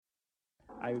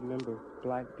I remember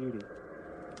Black Beauty.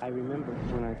 I remember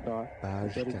when I thought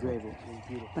Page Betty 48. Grable was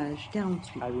beautiful. Page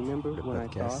 48. I remember Le when I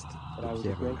thought podcast that de I was a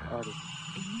Pierre great Houellebecq. artist.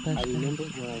 I Page remember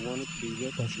 48. when I wanted to be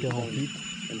rich Page and famous,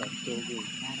 48. and I still do.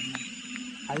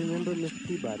 I remember Miss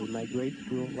Peabody, my grade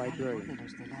school librarian.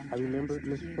 I remember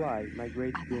Miss Fly, my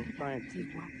grade school science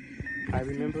teacher. I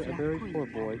remember a very poor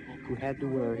boy who had to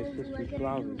wear his sister's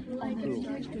blouses to school.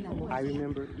 I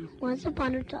remember Easter. Once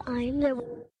upon a time, there was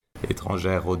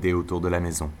L'étrangère rôdait autour de la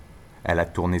maison. Elle a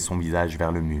tourné son visage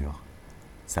vers le mur.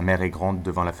 Sa mère est grande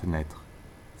devant la fenêtre.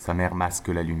 Sa mère masque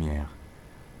la lumière.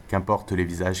 Qu'importe les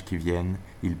visages qui viennent,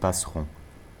 ils passeront.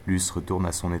 Luce retourne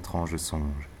à son étrange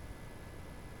songe.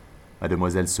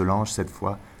 Mademoiselle Solange, cette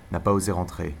fois, n'a pas osé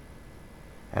rentrer.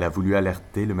 Elle a voulu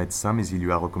alerter le médecin, mais il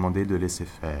lui a recommandé de laisser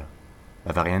faire.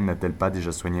 La varienne n'a-t-elle pas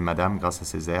déjà soigné madame grâce à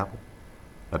ses herbes ?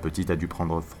 La petite a dû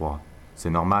prendre froid.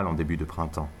 C'est normal en début de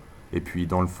printemps. Et puis,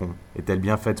 dans le fond, est-elle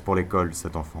bien faite pour l'école,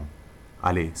 cette enfant ?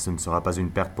 Allez, ce ne sera pas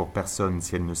une perte pour personne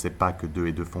si elle ne sait pas que 2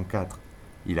 et 2 font 4.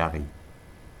 Il a ri.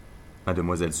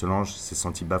 Mademoiselle Solange s'est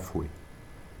sentie bafouée.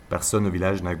 Personne au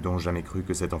village n'a donc jamais cru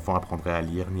que cet enfant apprendrait à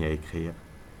lire ni à écrire.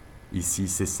 Ici,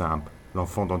 c'est simple.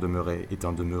 L'enfant d'en demeurer est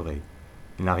un demeuré.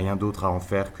 Il n'a rien d'autre à en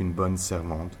faire qu'une bonne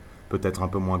servante, peut-être un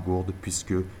peu moins gourde,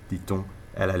 puisque, dit-on,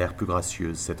 elle a l'air plus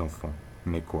gracieuse, cet enfant.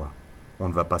 Mais quoi ? On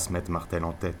ne va pas se mettre Martel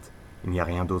en tête. Il n'y a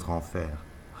rien d'autre à en faire.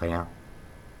 Rien.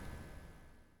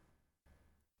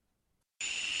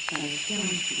 Page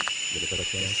 48. Le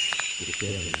podcast de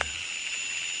Pierre Houellebecq.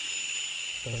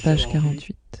 Page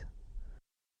 48.